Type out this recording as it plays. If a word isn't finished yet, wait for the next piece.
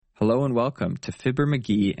Hello and welcome to Fibber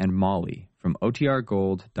McGee and Molly from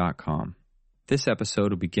OTRGold.com. This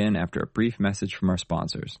episode will begin after a brief message from our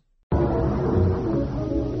sponsors. Oh,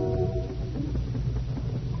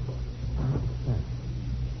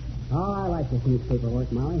 I like this newspaper work,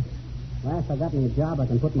 Molly. Last I got me a job I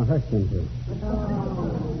can put my hearse into. Say,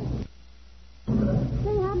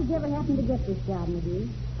 how did you ever happen to get this job, McGee?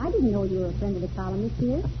 I didn't know you were a friend of the columnist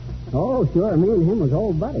here. Oh, sure. Me and him was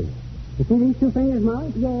old buddies. You see these two fingers,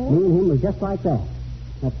 Molly? Yeah. Me and him was just like that.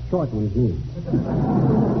 That short one's me.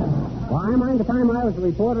 Well, I mind the time I was a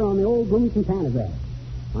reporter on the old Bloomington Pantograph.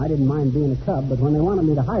 I didn't mind being a cub, but when they wanted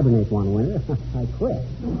me to hibernate one winter, I quit.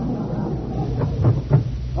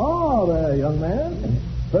 Oh, there, young man.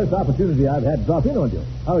 First opportunity I've had to drop in on you.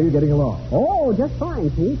 How are you getting along? Oh, just fine,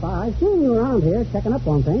 Chief. I've seen you around here checking up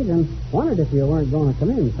on things and wondered if you weren't going to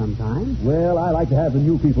come in sometime. Well, I like to have the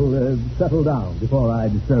new people settle down before I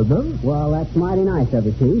disturb them. Well, that's mighty nice of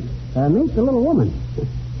you, Chief. Meet the little woman.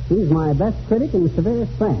 She's my best critic and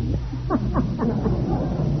severest friend.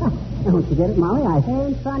 Don't you get it, Molly?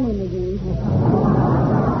 Ain't funny, McGee.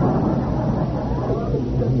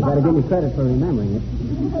 You got to give me credit for remembering it.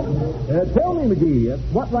 Tell me, McGee,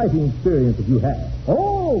 what writing experience have you had?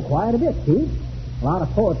 Oh, quite a bit, Chief. A lot of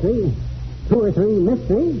poetry, 2 or 3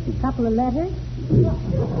 mysteries. A couple of letters.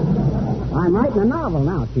 I'm writing a novel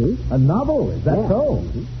now, Chief. A novel? Is that so?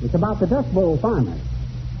 It's about the Dust Bowl farmer.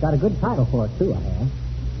 Got a good title for it, too, I have.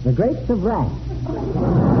 The Grapes of Wrath.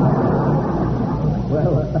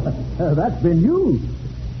 Well, that's been used.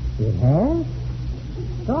 It has?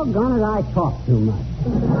 Doggone it, I talk too much.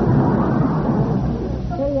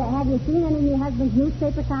 Say, have you seen any of your husband's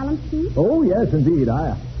newspaper columns, Chief? Oh, yes, indeed.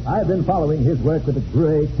 I've been following his work with a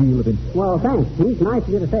great deal of interest. Well, thanks, Chief. Nice of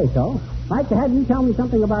you to say so. I'd like to have you tell me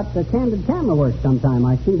something about the candid camera work sometime.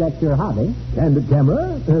 I see that's your hobby. Candid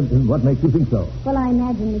camera? What makes you think so? Well, I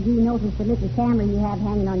imagine McGee noticed the little camera you have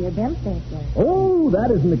hanging on your belt there, sir. Oh,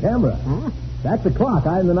 that isn't the camera. Huh? That's the clock.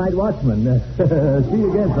 I'm the night watchman. See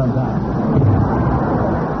you again sometime.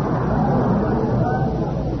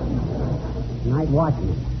 Night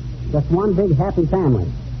watchman. Just one big happy family.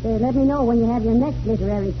 Say, let me know when you have your next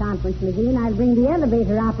literary conference, McGee, and I'll bring the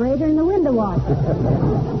elevator operator and the window washer.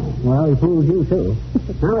 Well, he fools you, too.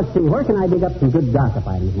 Now, let's see. Where can I dig up some good gossip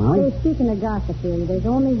items, Molly? Say, speaking of gossip here, there's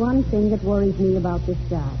only one thing that worries me about this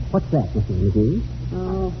job. What's that, Mrs. McGee?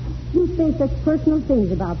 Oh, you say such personal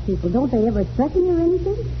things about people. Don't they ever threaten you or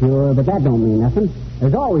anything? Sure, but that don't mean nothing.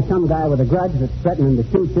 There's always some guy with a grudge that's threatening to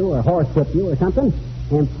shoot you or horsewhip you or something.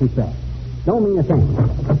 Empty threat. Don't mean a thing.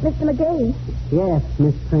 Mr. McGee. Yes,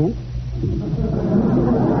 Miss Trent.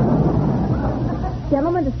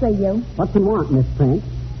 Gentleman to see you. What's he want, Miss Trent?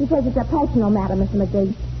 He says it's a personal matter, Mr.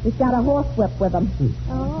 McGee. He's got a horsewhip with him.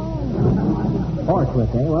 Oh.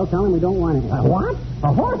 Horsewhip, eh? Well, tell him we don't want it. What?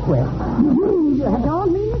 A horsewhip? I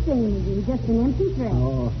don't mean a thing, McGee. Just an empty threat.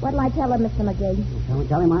 Oh. What'll I tell him, Mr. McGee?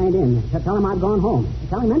 Tell him I ain't in. Tell him I've gone home.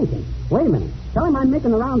 Tell him anything. Wait a minute. Tell him I'm making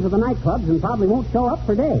the rounds of the nightclubs and probably won't show up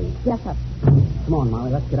for days. Yes, sir. Come on, Molly.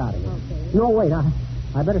 Let's get out of here. Okay. No, wait.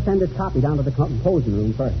 I better send this copy down to the composing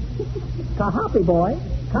room first. Copy boy.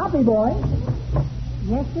 Copy boy.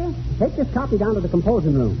 Yes, sir. Take this copy down to the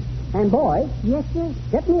composing room. And, boy, Yes, sir.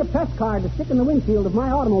 get me a press card to stick in the windshield of my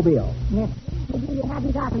automobile. Yes. McGee, you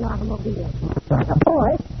haven't got an automobile.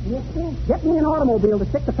 Boy, Yes, sir. get me an automobile to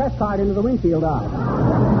stick the press card into the windshield of.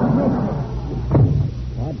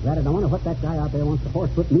 Dadgummit, I wonder what that guy out there wants to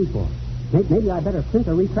horsewhip me for. Maybe I better print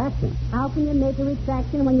a retraction. How can you make a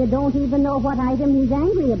retraction when you don't even know what item he's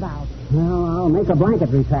angry about? Well, I'll make a blanket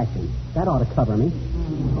retraction. That ought to cover me.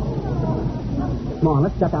 Come on,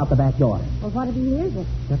 let's duck out the back door. Well, what if he hears it?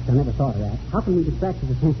 Just I never thought of that. How can we distract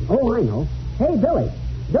his attention? Oh, I know. Hey, Billy.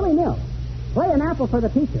 Billy Mills. Play an apple for the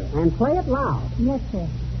teacher, and play it loud. Yes, sir.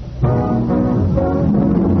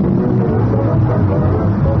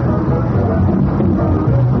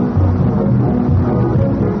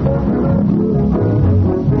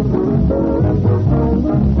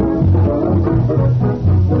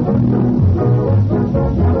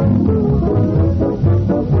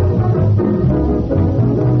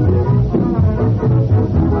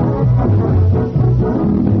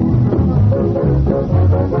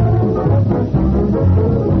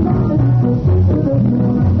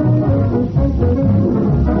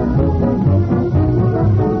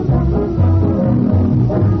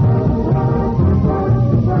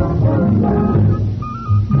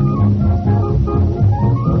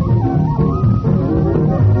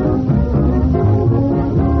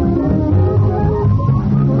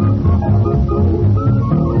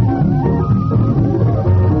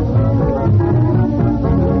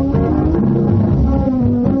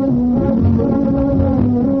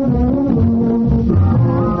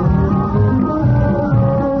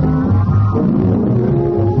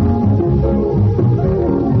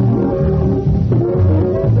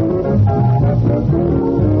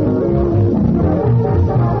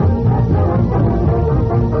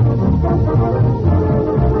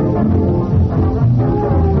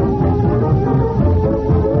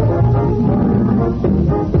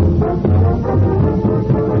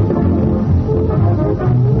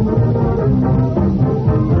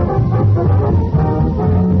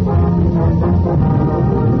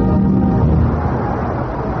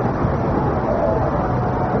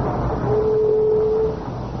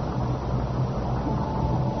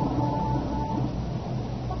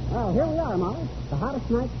 Molly. The hottest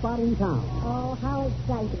night spot in town. Oh, how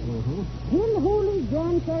exciting. Mm-hmm. Jim Hooley's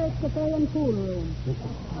Grand Terrace Cafe and Pool Room.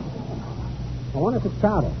 I wonder if it's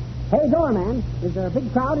crowded. Hey, doorman, is there a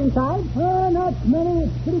big crowd inside? Not many.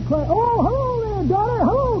 It's pretty quiet. Oh, hello there, daughter.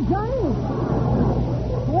 Hello, Johnny.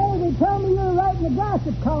 Hey, they tell me you're writing the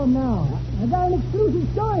gossip column now. I got an exclusive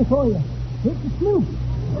story for you. It's a snoop.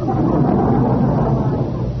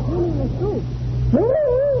 You mean a scoop?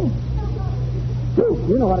 Scoop.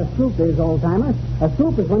 You know what a scoop is, old-timer. A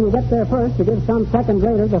scoop is when you get there first to give some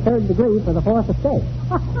second-grader the third degree for the fourth estate.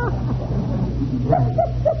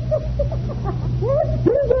 That's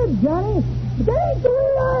pretty good, Johnny. But that ain't the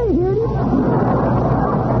way I heard it.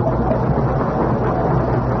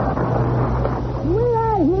 The way I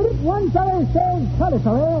heard it, one feller says, t'other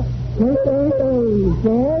feller,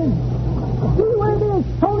 says, see where this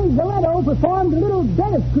Tony Galetto performed a little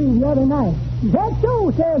dentistry the other night. That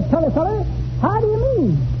so, says t'other feller. How do you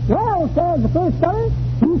mean? Well, says the first feller,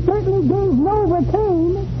 he certainly gave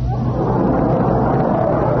Novocaine.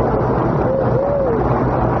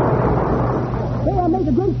 Hey, I make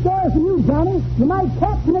a good story for you, Johnny. You might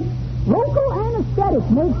caption it, local anesthetic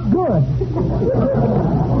makes good.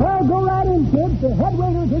 Well, go right in, kid. The head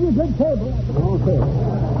waiter will give you a good table. Okay.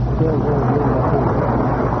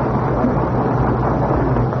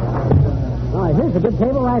 All right, here's a good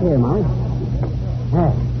table right here, Molly.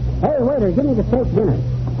 Hey, waiter, give me the steak dinner.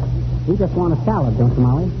 You just want a salad, don't you,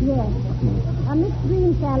 Molly? Yes. A mixed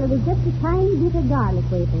green salad with just a tiny bit of garlic,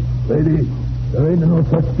 waiter. Lady, there ain't no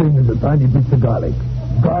such thing as a tiny bit of garlic.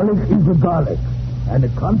 Garlic is a garlic. And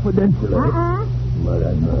it's confidential.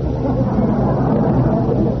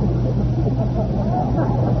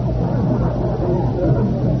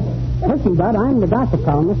 Listen, Bud, I'm the gossip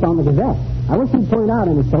columnist on the Gazette. I wish you'd point out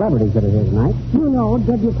any celebrities that are here tonight. You know,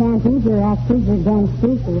 debutantes or actors or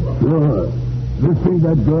dancers or... Sure. You see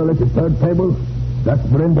that girl at the third table? That's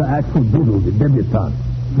Brenda Axel Biddle, the debutante.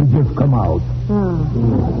 She just come out. Oh.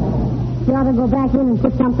 You ought to go back in and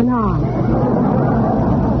put something on.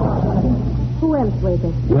 Who else,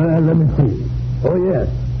 waiter? Well, let me see. Oh, yes.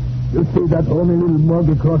 You see that only little mug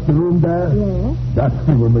across the room there? Yes. That's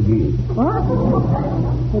Fibber McGee. What?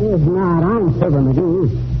 It is not. I'm Fibber McGee.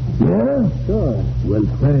 Yeah? Sure. Well,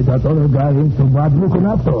 say, that other guy ain't so bad looking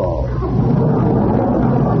after all.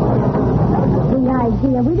 The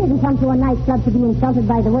idea. We didn't come to a nightclub to be insulted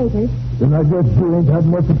by the waiters. Then I guess you ain't had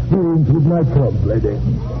much experience with nightclubs, lady.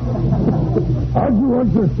 How'd you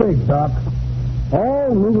want your steak, Doc?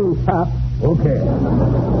 Oh, medium tough. Okay.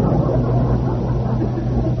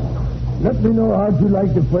 Let me know how'd you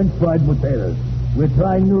like the French fried potatoes. We're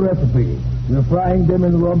trying new recipe. We're frying them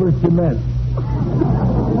in rubber cement.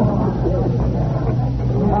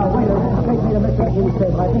 Waiter, take me a Mr. McGee's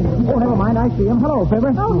table, I think. Oh, never mind. I see him. Hello,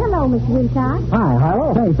 Fibber. Oh, hello, Mr. Wilcox. Hi,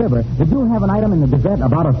 Harlow. Say, Fibber, did you have an item in the Gazette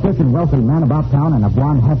about a certain wealthy man about town and a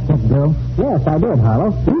blonde half-checked girl? Yes, I did,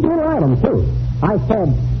 Harlow. These little items, too. I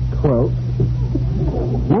said, quote,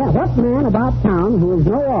 what man about town who is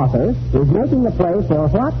no author is making the play for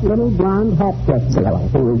what little blonde hat-checked girl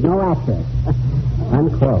who is no actress?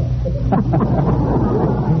 Unquote.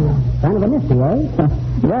 Kind of a mystery, eh?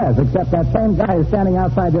 Yes, except that same guy is standing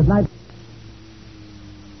outside this night.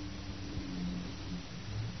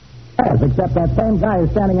 Yes, except that same guy is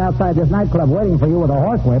standing outside this nightclub waiting for you with a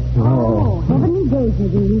horsewhip. Oh, heavenly days,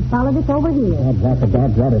 McGee. He followed us over here. That's a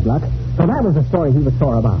bad dreaded luck. So that was the story he was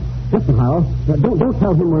sore about. Listen, Harlow, don't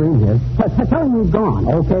tell him we're in here. Tell him we've gone.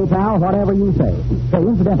 Okay, pal, whatever you say. Say,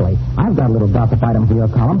 incidentally, I've got a little gossip item for your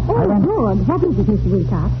column. Oh, good. What is it, Mr.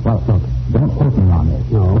 Wilcox? Well, look, don't quote me on this.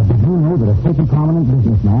 No. But did you know that a certain prominent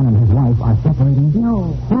businessman and his wife are separating?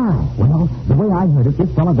 No. Why? Well, the way I heard it, this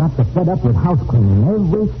fellow got so fed up with house cleaning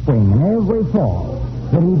every spring and every fall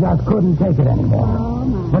that he just couldn't take it anymore. Oh,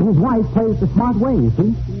 my. But his wife plays the smart way, you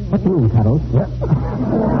see. What do you mean, Cuddles?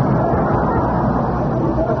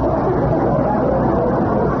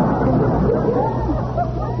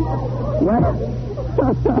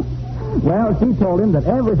 Well, she told him that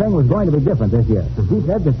everything was going to be different this year. She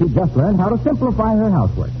said that she just learned how to simplify her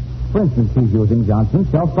housework. For instance, she's using Johnson's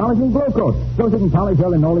self-polishing glow coat so she can polish her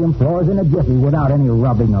linoleum floors in a jiffy without any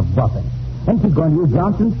rubbing or buffing. And she's going to use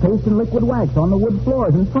Johnson's paste and liquid wax on the wood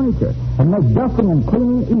floors and furniture and make dusting and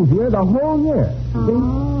cleaning easier the whole year.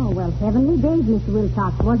 Oh, well, heavenly days, Mr.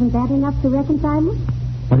 Wilcox. Wasn't that enough to reconcile them?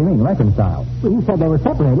 What do you mean, reconcile? Well, you said they were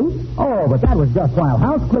separating. Oh, but that was just while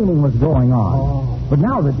house cleaning was going on. Oh. But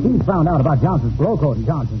now that she's found out about Johnson's glow coat and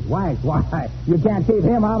Johnson's wax, why, you can't keep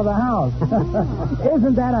him out of the house.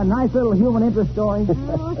 Isn't that a nice little human interest story?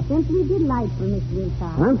 Oh, simply delightful, Mr.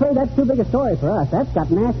 Wilcox. I'm afraid that's too big a story for us. That's got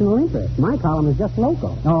national interest. My column is just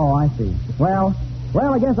local. Oh, I see. Well,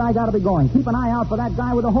 Well, I guess I got to be going. Keep an eye out for that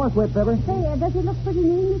guy with the horsewhip, Fibber. Say, does he look pretty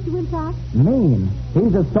mean, Mr. Wilcox? Mean.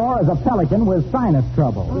 He's as sore as a pelican with sinus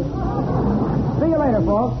trouble. See you later,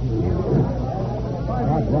 folks.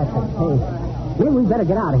 That's a case. Well, we better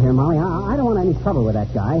get out of here, Molly. I don't want any trouble with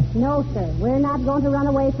that guy. No, sir. We're not going to run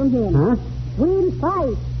away from him. Huh? We'll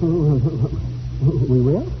fight. We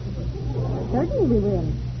will? Certainly we will.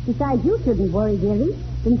 Besides, you shouldn't worry, dearie.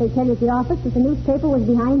 Didn't they tell you at the office that the newspaper was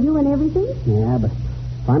behind you and everything? Yeah, but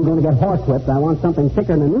if I'm going to get horsewhipped, I want something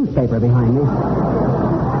thicker than a newspaper behind me.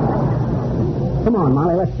 Come on,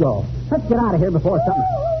 Molly, let's go. Let's get out of here before something...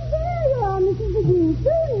 Oh, there you are, Mrs. McGee.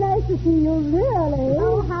 So nice to see you, really.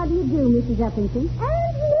 Oh, how do you do, Mrs. Uppington?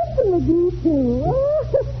 And Mr. McGee, too. Oh,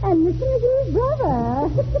 and Mr. McGee's brother.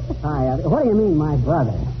 Hi, what do you mean, my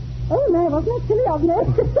brother? Oh, no, wasn't that silly of me?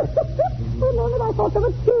 Oh, no, but I thought there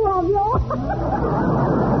were two of you.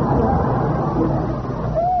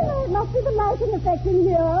 Oh, it must be the lighting effect in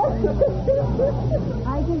here.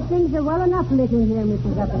 I think things are well enough lit in here,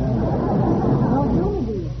 Mrs. Uppington. Don't you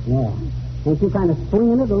be? Yeah. Ain't you kind of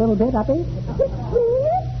swinging it a little bit, Uppy? Swinging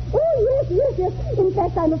it? Oh, yes. In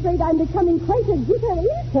fact, I'm afraid I'm becoming quite a jitter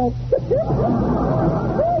insect.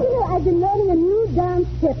 I've been learning a new dance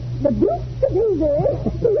step, the boost-a-doozy.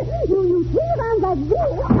 You swing around like this.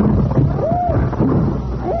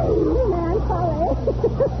 Oh, man, sorry.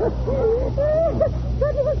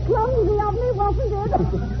 But it was clumsy of me, wasn't it?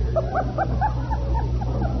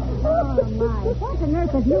 Oh, my. What on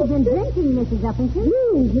earth have you been drinking, Mrs. Uppington?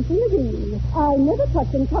 Mrs. McGee. I never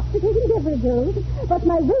touch intoxicating beverages, but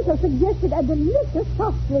my waiter suggested a delicious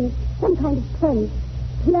soft drink, some kind of punch.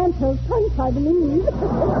 Planter's punch, I believe. Oh,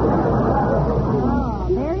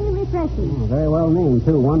 very refreshing. Oh, very well named,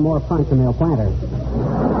 too. One more punch and they'll plant her.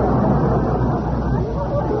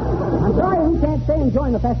 I'm sorry we can't stay and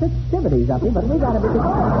join the festivities, Uppy, but we got to be... Oh,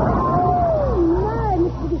 my,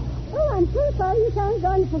 Mr. McGee. Oh, I'm so sorry you can't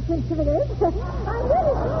join the festivities. I'm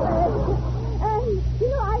really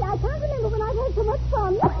sorry. I can't remember when I've had so much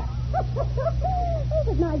fun. Oh,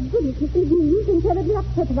 but my goodness, Mr. McGee, you seem terribly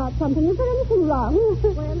upset about something. Is there anything wrong?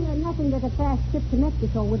 Well, nothing that a fast trip to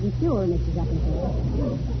Mexico wouldn't cure, Mrs.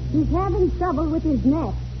 Uppington. He's having trouble with his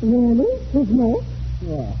neck. Really? His neck?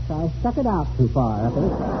 Yes, I stuck it out too far, Uppy.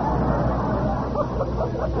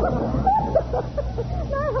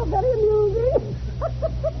 Now, how very amusing.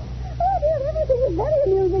 Oh, dear, everything is very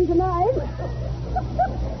amusing tonight. Oh,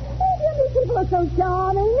 dear, these people are so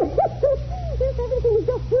charming. Yes, everything is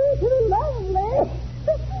just too lovely.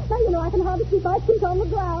 Now, I can hardly keep my feet on the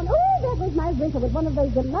ground. Oh, that was my winter with one of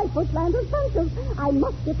those delightful Flanders punches. I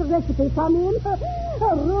must get the recipe from him.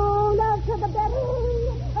 Roll out to the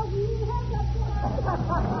bedroom. We have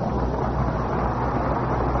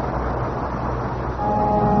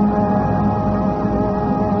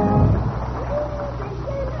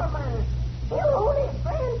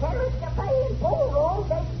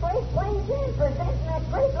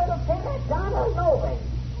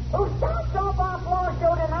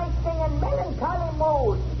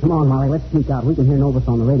Come on, Molly, let's sneak out. We can hear Novus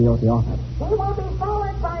on the radio at the office. He will be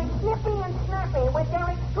followed by Snippy and Snappy with their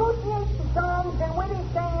excruciating songs and witty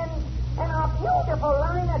sayings and a beautiful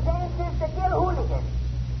line of dances to Gil Hooligan.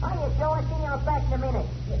 Hiya, Joe. I'll see you out back in a minute.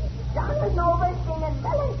 John and Novus singing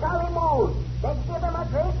Melancholy Mood. Let's give him a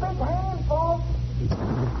great big hand, folks.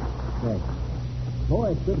 Yes.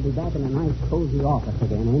 Boy, it's good to be back in a nice, cozy office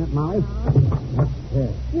again, ain't it, Molly? Yes.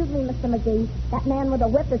 Excuse me, Mr. McGee. That man with the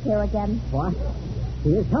whip is here again. What?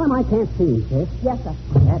 He is? Tell him I can't see him, Sis. Yes, sir.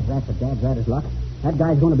 That's a dad's rat his luck. That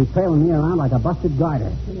guy's going to be trailing me around like a busted garter.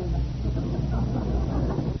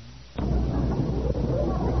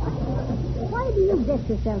 Why do you get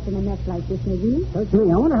yourself in a mess like this, McGee? Search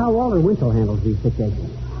me. I wonder how Walter Winchell handles these situations.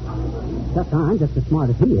 Except I'm just as smart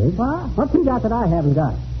as he is. What? What's he got that I haven't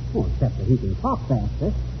got? Oh, except that he can talk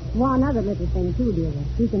faster. One other little thing, too, dear.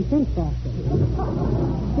 He can think faster.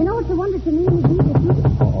 You know what's a wonder to me, McGee, that you...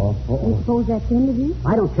 You suppose that's him, McGee?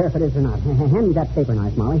 I don't care if it is or not. Hand me that paper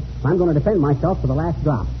knife, Molly. I'm going to defend myself to the last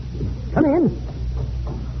drop. Come in.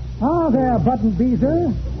 Ah, there, Button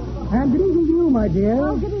Beezer. And good evening to you, my dear.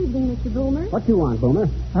 Oh, good evening, Mr. Boomer. What you want, Boomer?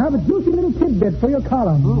 I have a juicy little tidbit for your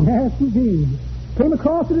column. Oh. Yes, indeed. Came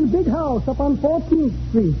across it in a big house up on 14th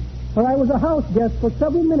Street, where I was a house guest for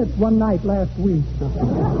several minutes one night last week.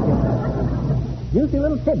 Juicy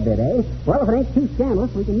little tidbit, eh? Well, if it ain't too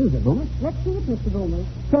scandalous, we can use it, Boomer. Let's see it, Mr. Boomer.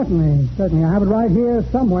 Certainly. I have it right here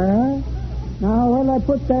somewhere. Now, where did I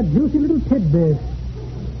put that juicy little tidbit?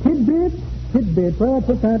 Tidbit. Where did I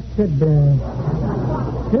put that tidbit?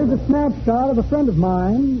 Here's a snapshot of a friend of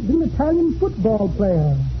mine, an Italian football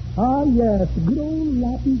player. Ah, yes, the good old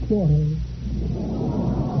Latin Quarter.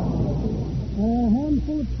 A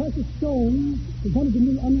handful of precious stones presented to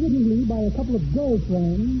me unwittingly by a couple of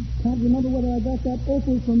girlfriends. Can't remember whether I got that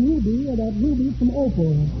opal from Ruby or that Ruby from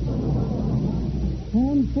Opal.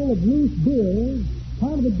 Handful of loose bills,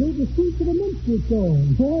 part of the gate receipt for the minstrel show.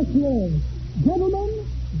 Yes, yes. Gentlemen,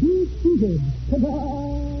 be seated. Ta-da!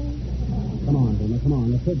 Come on, Boomer, come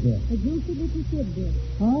on, the tidbit. A juicy little tidbit.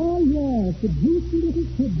 Ah, yes, the juicy little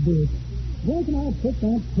tidbit. Where can I put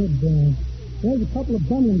that tidbit? There's a couple of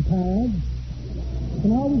bunion pads. I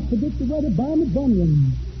can always predict the weather by my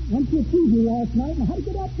bunion. Went to a preview last night and had to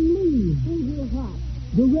get up and leave. Preview of what?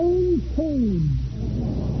 The rain came.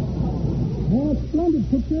 That splendid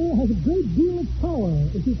picture has a great deal of power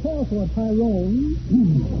if you care for it, Tyrone.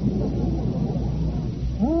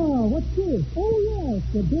 What's this? Oh, yes,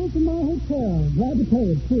 the bill from my hotel. Glad to pay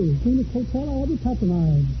it, too. Cleanest hotel I ever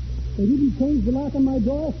patronized. They didn't change the lock on my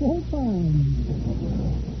door for whole time.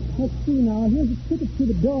 Let's see now. Here's a ticket to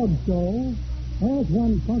the dog show. There's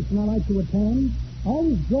one function I like to attend.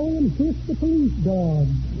 Always go and hiss the police dog.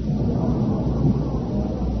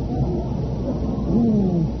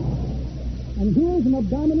 And here's an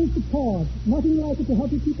abdominal support. Nothing like it to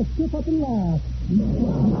help you keep a stiff up and laugh.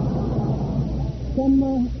 Some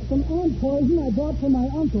ant poison I bought for my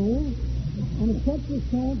uncle and a Texas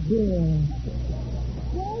cat beer.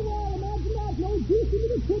 Well, imagine that. No juicy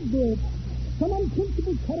little tidbit. Some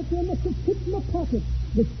unprincipled character must have picked my pocket.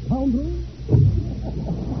 This scoundrel.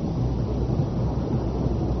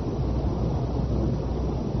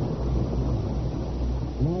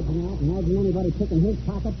 Imagine anybody picking his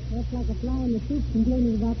pocket. Looks like a fly in the soup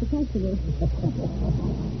complaining about the customer.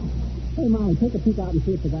 Hey, Molly, take a peek out and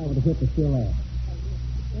see if the guy with the whip is still there.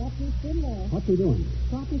 Yep, he's still there. What's he doing?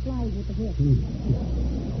 Swatting flies with the whip.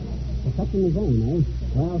 Protecting his own, eh?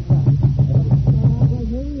 Well, Well,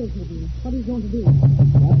 here he is with you. What are you going to do?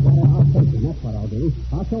 I'll take him. That's what I'll do.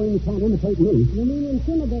 I'll show him he can't imitate me. You mean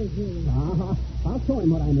intimidate you? I'll show him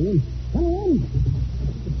what I mean. Come in.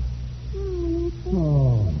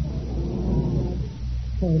 Oh.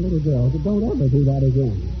 Say, little girl, don't ever do that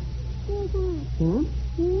again. Huh?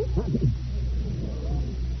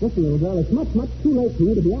 Listen, little girl, it's much, much too late for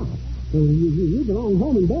you to be out. You belong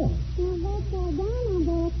home in bed. Now, that's all down,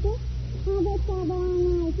 Alberta. Now, that's all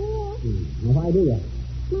down right here. Now, why do you?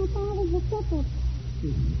 My father's a cripple.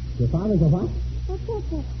 Your father's a what? A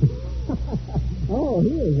cripple. Oh, he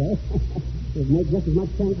is, eh? It'd make just as much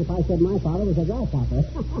sense if I said my father was a grasshopper.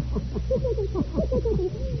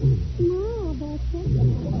 No, Alberta.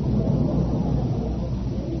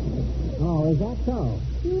 Oh, is that so?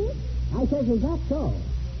 I says, is that so?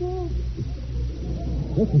 Sure.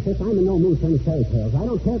 Listen, sis, I'm in no mood for any fairy tales. I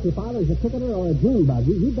don't care if your father's a cricketer or a June bug.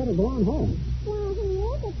 You'd better go on home. Well, he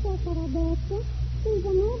is a cricket, Alberta. He's a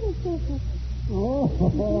movie cricket. Oh,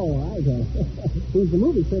 I guess. He's the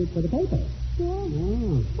movie critic for the paper. Sure.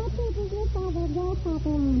 Oh. What paper's your father grasshopper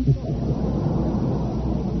on?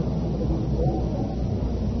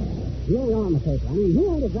 You're on the paper. I mean, he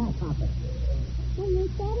ain't a grasshopper. Well, you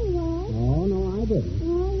said he was. Oh, no, I didn't.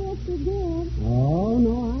 Oh, yes, you did. Oh,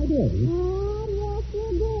 no, I didn't. Oh, yes, you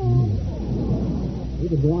did. We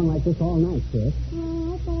could go on like this all night, sis.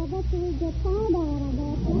 Oh, so I bet you get tired of it,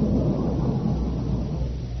 Alberta.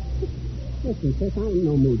 Listen, sis, I'm in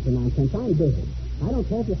no mood for nonsense. I'm busy. I don't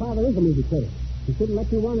care if your father is a movie critic. He shouldn't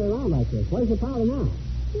let you wander around like this. Where's your father now?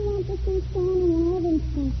 He went to see Stanley and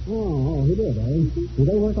Livingston. Oh, he did, eh? Do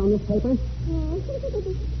they work on this paper? Oh,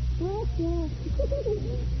 yes, yes.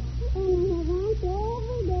 And I have lunch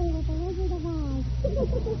every day with the Wizard of Oz.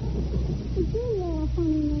 You're a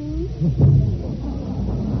funny man.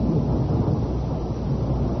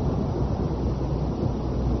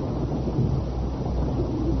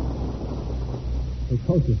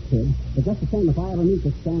 Precocious kid. But just the same, if I ever meet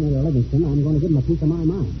this Stanley or Livingston, I'm going to give him a piece of my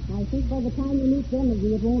mind. I think by the time you meet them,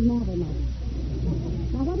 it won't matter much.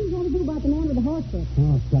 Now, what are you going to do about the man with the horse whip?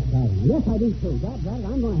 Oh, shut that in. Yes, I do, too. That,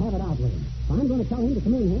 I'm going to have it out with him. I'm going to tell him to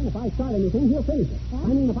come in here, and if I start anything, he'll finish it. Huh? I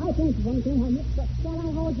mean, if I finish anything, he'll mix it. Shall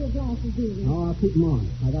I hold your glasses, Judy? Oh, I'll keep them on.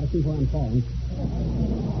 I got to see where I'm falling.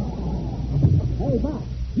 Hey, Bob,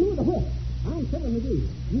 you with the whip. I'm Fibber McGee.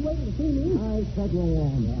 You waiting to see me? I said you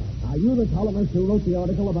on. Are you the columnist who wrote the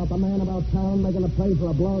article about the man about town making a play for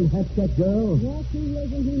a blonde hat-set girl? Yes, he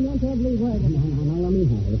is, and he meant every word of it. Now, let me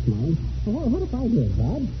handle it, Molly. Well, what if I did,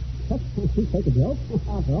 Bud? You take a joke?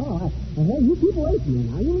 After all, hey, you keep away from me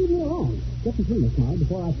now. You leave me alone. Get between us, Molly,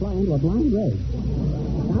 before I fly into a blind rage.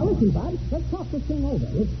 Now, listen, Bud. Let's talk this thing over.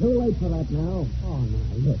 It's too late for that now. Oh,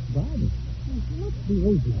 now, look, Bud. Let's be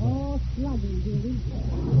easy. Oh, slugging, Judy.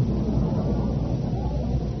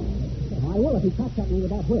 I will if he cuts at me with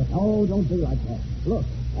that whip. Oh, don't be like that. Look,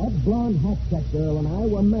 That blonde hat-check girl and I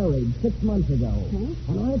were married 6 months ago.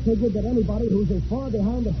 Huh? And I figured that anybody who's as far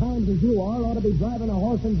behind the times as you are ought to be driving a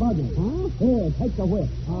horse and buggy. Huh? Here, take the whip.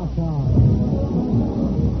 Oh, sorry.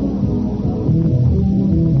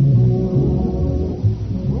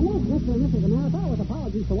 And this, Mr. and Mrs. America, with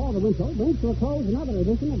apologies to Walter Winchell, brings to a close another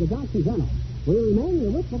edition of the Johnson Journal. We remain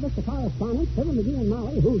your wistful Vista correspondents, Fibber McGee and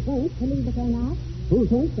Molly, who think, believe it or not, who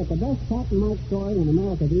think that the best cat and Mike story in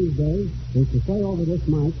America these days is to say over this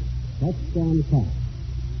mic, touchdown cat.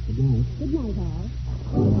 Good night. Good night, all.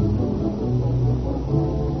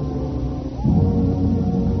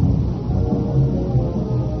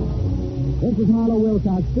 This is Marlowe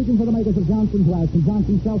Wilcox speaking for the makers of Johnson's Wax and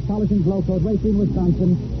Johnson's Self-Polishing Glow Coat, Racine,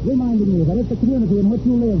 Wisconsin, reminding you that if the community in which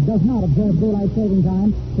you live does not observe daylight saving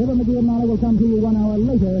time, Fibber McGee and Molly will come to you 1 hour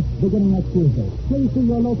later, beginning next Tuesday. Please see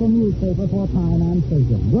your local newspaper for time and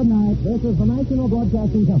station. Good night. This is the National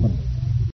Broadcasting Company.